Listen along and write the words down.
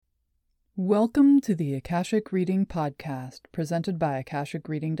Welcome to the Akashic Reading Podcast, presented by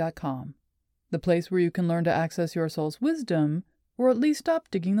akashicreading.com, the place where you can learn to access your soul's wisdom, or at least stop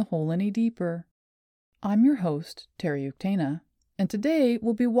digging the hole any deeper. I'm your host, Terry Uktana, and today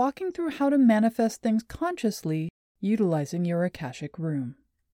we'll be walking through how to manifest things consciously utilizing your Akashic room.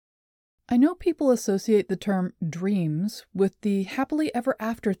 I know people associate the term dreams with the happily ever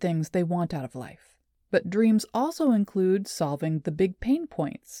after things they want out of life. But dreams also include solving the big pain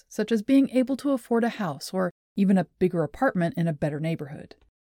points, such as being able to afford a house or even a bigger apartment in a better neighborhood,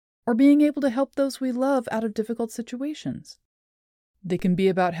 or being able to help those we love out of difficult situations. They can be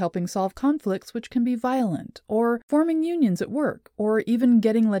about helping solve conflicts which can be violent, or forming unions at work, or even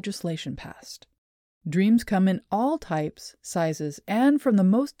getting legislation passed. Dreams come in all types, sizes, and from the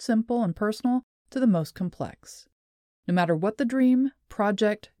most simple and personal to the most complex. No matter what the dream,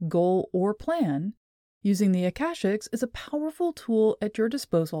 project, goal, or plan, using the Akashics is a powerful tool at your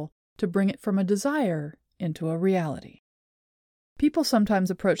disposal to bring it from a desire into a reality. People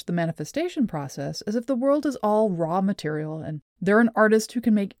sometimes approach the manifestation process as if the world is all raw material and they're an artist who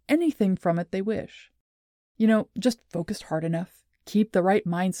can make anything from it they wish. Just focus hard enough, keep the right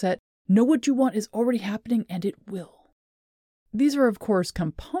mindset, know what you want is already happening, and it will. These are, of course,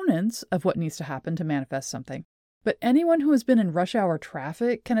 components of what needs to happen to manifest something. But anyone who has been in rush hour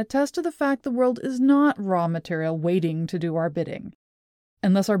traffic can attest to the fact the world is not raw material waiting to do our bidding.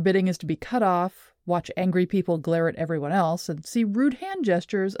 Unless our bidding is to be cut off, watch angry people glare at everyone else, and see rude hand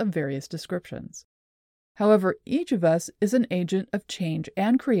gestures of various descriptions. However, each of us is an agent of change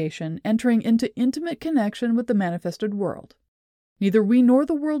and creation entering into intimate connection with the manifested world. Neither we nor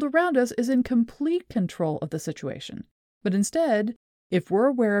the world around us is in complete control of the situation, but instead, if we're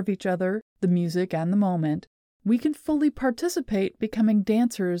aware of each other, the music, and the moment, we can fully participate, becoming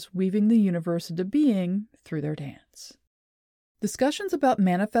dancers weaving the universe into being through their dance. Discussions about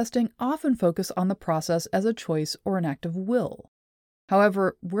manifesting often focus on the process as a choice or an act of will.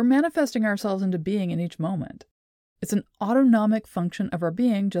 However, we're manifesting ourselves into being in each moment. It's an autonomic function of our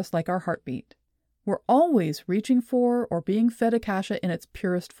being, just like our heartbeat. We're always reaching for or being fed Akasha in its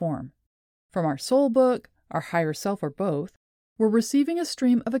purest form. From our soul book, our higher self, or both, we're receiving a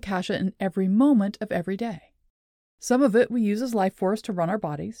stream of Akasha in every moment of every day. Some of it we use as life force to run our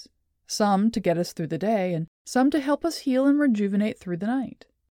bodies, some to get us through the day, and some to help us heal and rejuvenate through the night.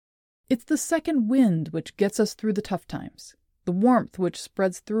 It's the second wind which gets us through the tough times, the warmth which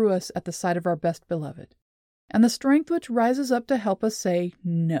spreads through us at the sight of our best beloved, and the strength which rises up to help us say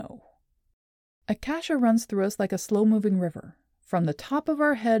no. Akasha runs through us like a slow-moving river, from the top of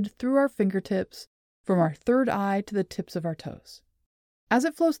our head through our fingertips, from our third eye to the tips of our toes. As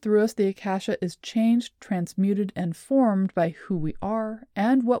it flows through us, the Akasha is changed, transmuted, and formed by who we are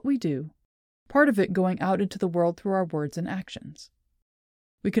and what we do, part of it going out into the world through our words and actions.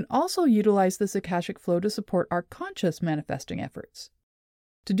 We can also utilize this Akashic flow to support our conscious manifesting efforts.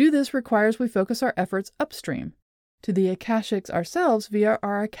 To do this requires we focus our efforts upstream, to the Akashics ourselves via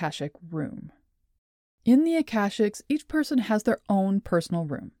our Akashic room. In the Akashics, each person has their own personal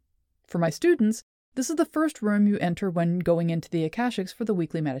room. For my students, this is the first room you enter when going into the Akashics for the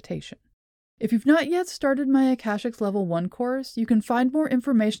weekly meditation. If you've not yet started my Akashics Level 1 course, you can find more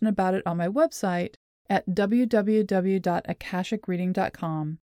information about it on my website at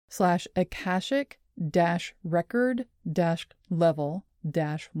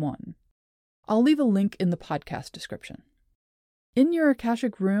www.akashic-record-level-1. I'll leave a link in the podcast description. In your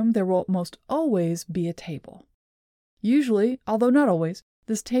Akashic room, there will most always be a table. Usually, although not always,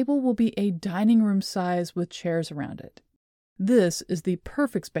 this table will be a dining room size with chairs around it. This is the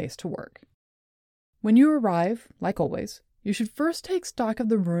perfect space to work. When you arrive, like always, you should first take stock of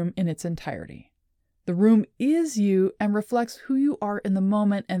the room in its entirety. The room is you and reflects who you are in the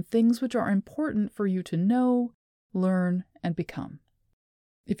moment and things which are important for you to know, learn, and become.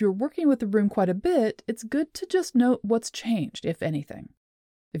 If you're working with the room quite a bit, it's good to just note what's changed, if anything.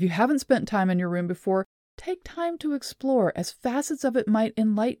 If you haven't spent time in your room before, take time to explore as facets of it might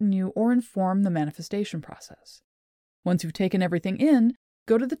enlighten you or inform the manifestation process. Once you've taken everything in,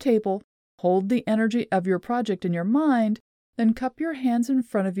 go to the table, hold the energy of your project in your mind, then cup your hands in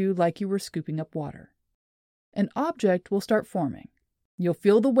front of you like you were scooping up water. An object will start forming. You'll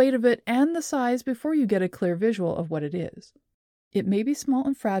feel the weight of it and the size before you get a clear visual of what it is. It may be small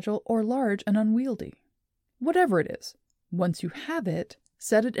and fragile or large and unwieldy. Whatever it is, once you have it,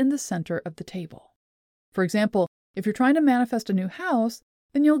 set it in the center of the table. For example, if you're trying to manifest a new house,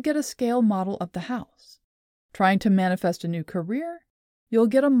 then you'll get a scale model of the house. Trying to manifest a new career, you'll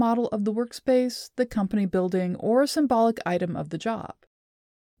get a model of the workspace, the company building, or a symbolic item of the job.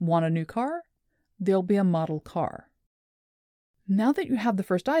 Want a new car? There'll be a model car. Now that you have the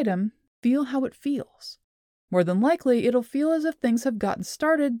first item, Feel how it feels. More than likely, it'll feel as if things have gotten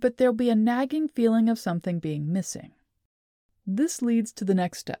started, but there'll be a nagging feeling of something being missing. This leads to the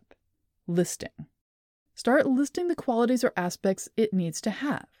next step, listing. Start listing the qualities or aspects it needs to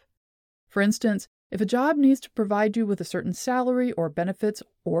have. For instance, if a job needs to provide you with a certain salary or benefits,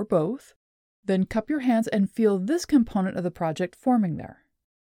 or both, then cup your hands and feel this component of the project forming there.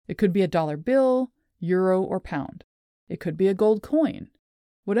 It could be a dollar bill, euro, or pound. It could be a gold coin.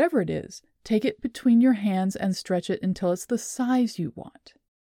 Whatever it is, take it between your hands and stretch it until it's the size you want.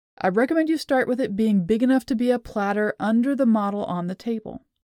 I recommend you start with it being big enough to be a platter under the model on the table.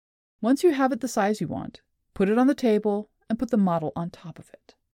 Once you have it the size you want, put it on the table and put the model on top of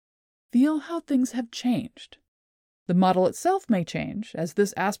it. Feel how things have changed. The model itself may change as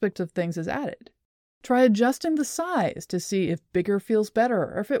this aspect of things is added. Try adjusting the size to see if bigger feels better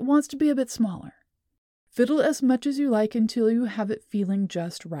or if it wants to be a bit smaller. Fiddle as much as you like until you have it feeling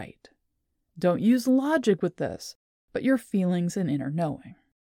just right. Don't use logic with this, but your feelings and inner knowing.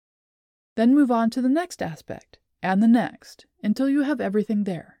 Then move on to the next aspect, and the next, until you have everything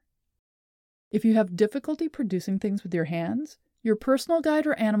there. If you have difficulty producing things with your hands, your personal guide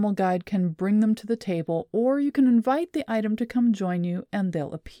or animal guide can bring them to the table, or you can invite the item to come join you and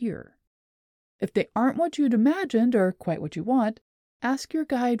they'll appear. If they aren't what you'd imagined or quite what you want, ask your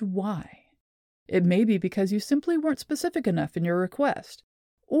guide why. It may be because you simply weren't specific enough in your request,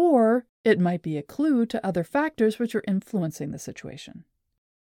 or it might be a clue to other factors which are influencing the situation.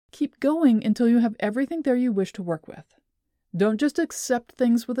 Keep going until you have everything there you wish to work with. Don't just accept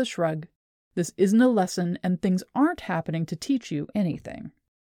things with a shrug. This isn't a lesson, and things aren't happening to teach you anything.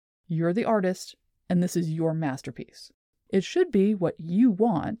 You're the artist, and this is your masterpiece. It should be what you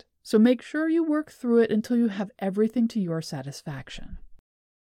want, so make sure you work through it until you have everything to your satisfaction.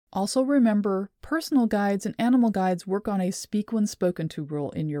 Also remember, personal guides and animal guides work on a speak when spoken to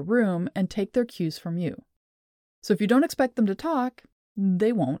rule in your room and take their cues from you. So if you don't expect them to talk,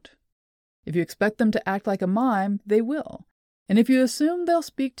 they won't. If you expect them to act like a mime, they will. And if you assume they'll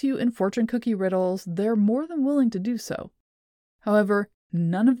speak to you in fortune cookie riddles, they're more than willing to do so. However,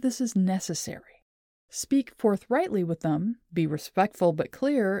 none of this is necessary. Speak forthrightly with them, be respectful but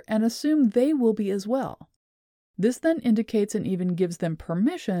clear, and assume they will be as well. This then indicates and even gives them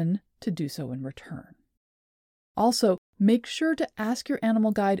permission to do so in return. Also, make sure to ask your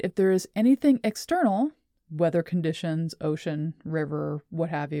animal guide if there is anything external, weather conditions, ocean, river, what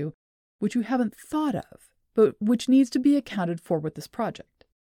have you, which you haven't thought of, but which needs to be accounted for with this project.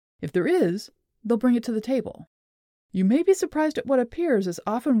 If there is, they'll bring it to the table. You may be surprised at what appears, as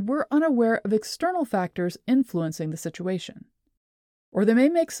often we're unaware of external factors influencing the situation. Or they may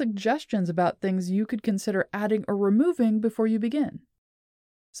make suggestions about things you could consider adding or removing before you begin.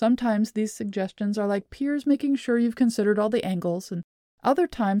 Sometimes these suggestions are like peers making sure you've considered all the angles, and other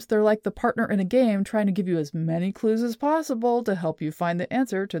times they're like the partner in a game trying to give you as many clues as possible to help you find the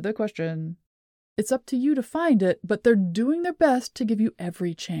answer to the question. It's up to you to find it, but they're doing their best to give you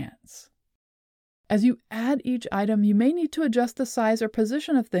every chance. As you add each item, you may need to adjust the size or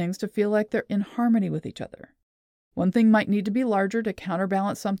position of things to feel like they're in harmony with each other. One thing might need to be larger to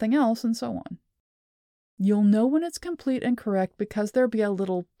counterbalance something else, and so on. You'll know when it's complete and correct because there'll be a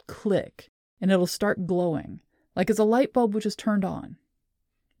little click, and it'll start glowing, like it's a light bulb which is turned on.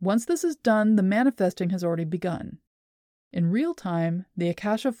 Once this is done, the manifesting has already begun. In real time, the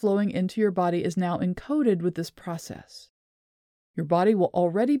Akasha flowing into your body is now encoded with this process. Your body will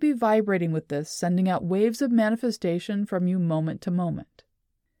already be vibrating with this, sending out waves of manifestation from you moment to moment.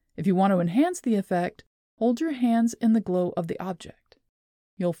 If you want to enhance the effect, hold your hands in the glow of the object.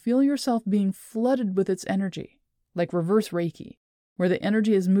 You'll feel yourself being flooded with its energy, like reverse Reiki, where the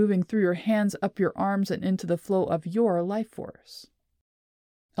energy is moving through your hands, up your arms, and into the flow of your life force.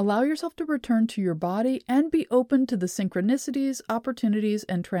 Allow yourself to return to your body and be open to the synchronicities, opportunities,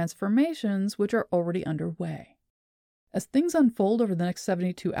 and transformations which are already underway. As things unfold over the next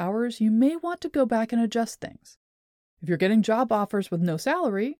 72 hours, you may want to go back and adjust things. If you're getting job offers with no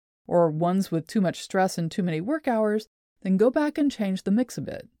salary, or ones with too much stress and too many work hours, then go back and change the mix a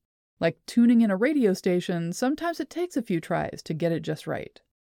bit. Like tuning in a radio station, sometimes it takes a few tries to get it just right.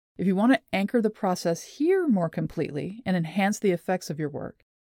 If you want to anchor the process here more completely and enhance the effects of your work,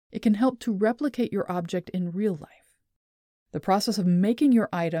 it can help to replicate your object in real life. The process of making your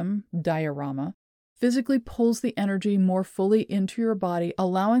item, diorama, physically pulls the energy more fully into your body,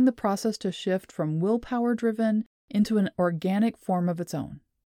 allowing the process to shift from willpower-driven into an organic form of its own.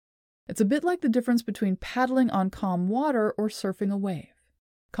 It's a bit like the difference between paddling on calm water or surfing a wave.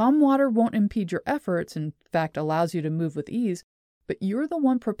 Calm water won't impede your efforts, in fact allows you to move with ease, but you're the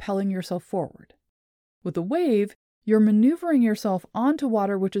one propelling yourself forward. With a wave, you're maneuvering yourself onto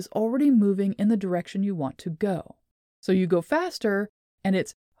water which is already moving in the direction you want to go. So you go faster, and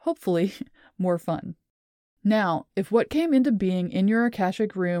it's hopefully more fun. Now, if what came into being in your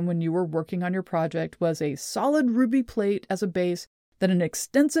Akashic room when you were working on your project was a solid ruby plate as a base, then an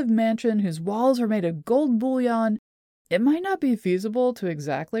extensive mansion whose walls are made of gold bullion, it might not be feasible to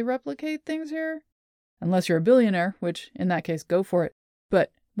exactly replicate things here. Unless you're a billionaire, which in that case, go for it.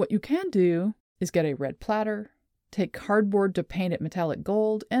 But what you can do is get a red platter, take cardboard to paint it metallic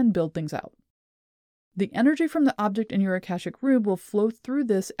gold, and build things out. The energy from the object in your Akashic room will flow through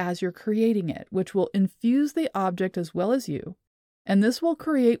this as you're creating it, which will infuse the object as well as you, and this will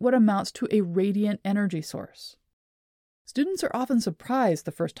create what amounts to a radiant energy source. Students are often surprised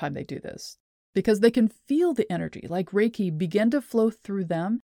the first time they do this, because they can feel the energy, like Reiki, begin to flow through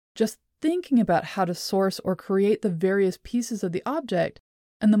them, just thinking about how to source or create the various pieces of the object,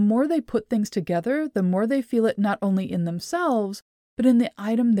 and the more they put things together, the more they feel it not only in themselves, but in the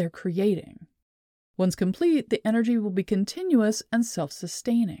item they're creating. Once complete, the energy will be continuous and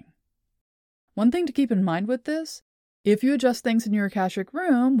self-sustaining. One thing to keep in mind with this, if you adjust things in your Akashic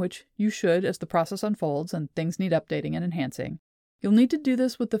room, which you should as the process unfolds and things need updating and enhancing, you'll need to do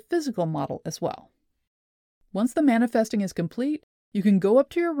this with the physical model as well. Once the manifesting is complete, you can go up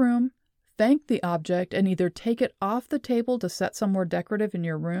to your room, thank the object, and either take it off the table to set somewhere decorative in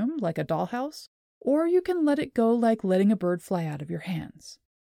your room, like a dollhouse, or you can let it go like letting a bird fly out of your hands.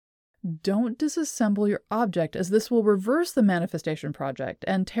 Don't disassemble your object, as this will reverse the manifestation project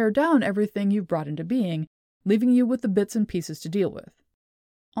and tear down everything you've brought into being, leaving you with the bits and pieces to deal with.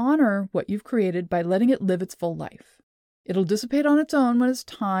 Honor what you've created by letting it live its full life. It'll dissipate on its own when it's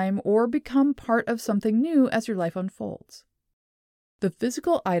time, or become part of something new as your life unfolds. The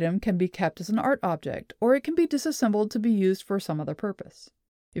physical item can be kept as an art object, or it can be disassembled to be used for some other purpose.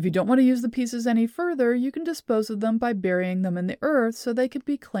 If you don't want to use the pieces any further, you can dispose of them by burying them in the earth so they can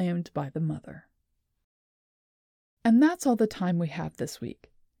be claimed by the mother. And that's all the time we have this week.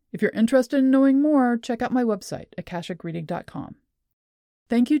 If you're interested in knowing more, check out my website, akashicreading.com.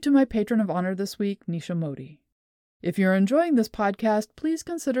 Thank you to my patron of honor this week, Nisha Modi. If you're enjoying this podcast, please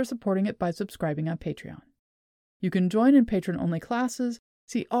consider supporting it by subscribing on Patreon. You can join in patron-only classes,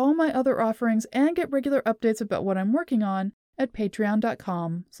 see all my other offerings, and get regular updates about what I'm working on at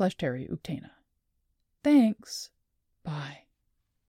patreon.com/TerryUktana. Thanks. Bye.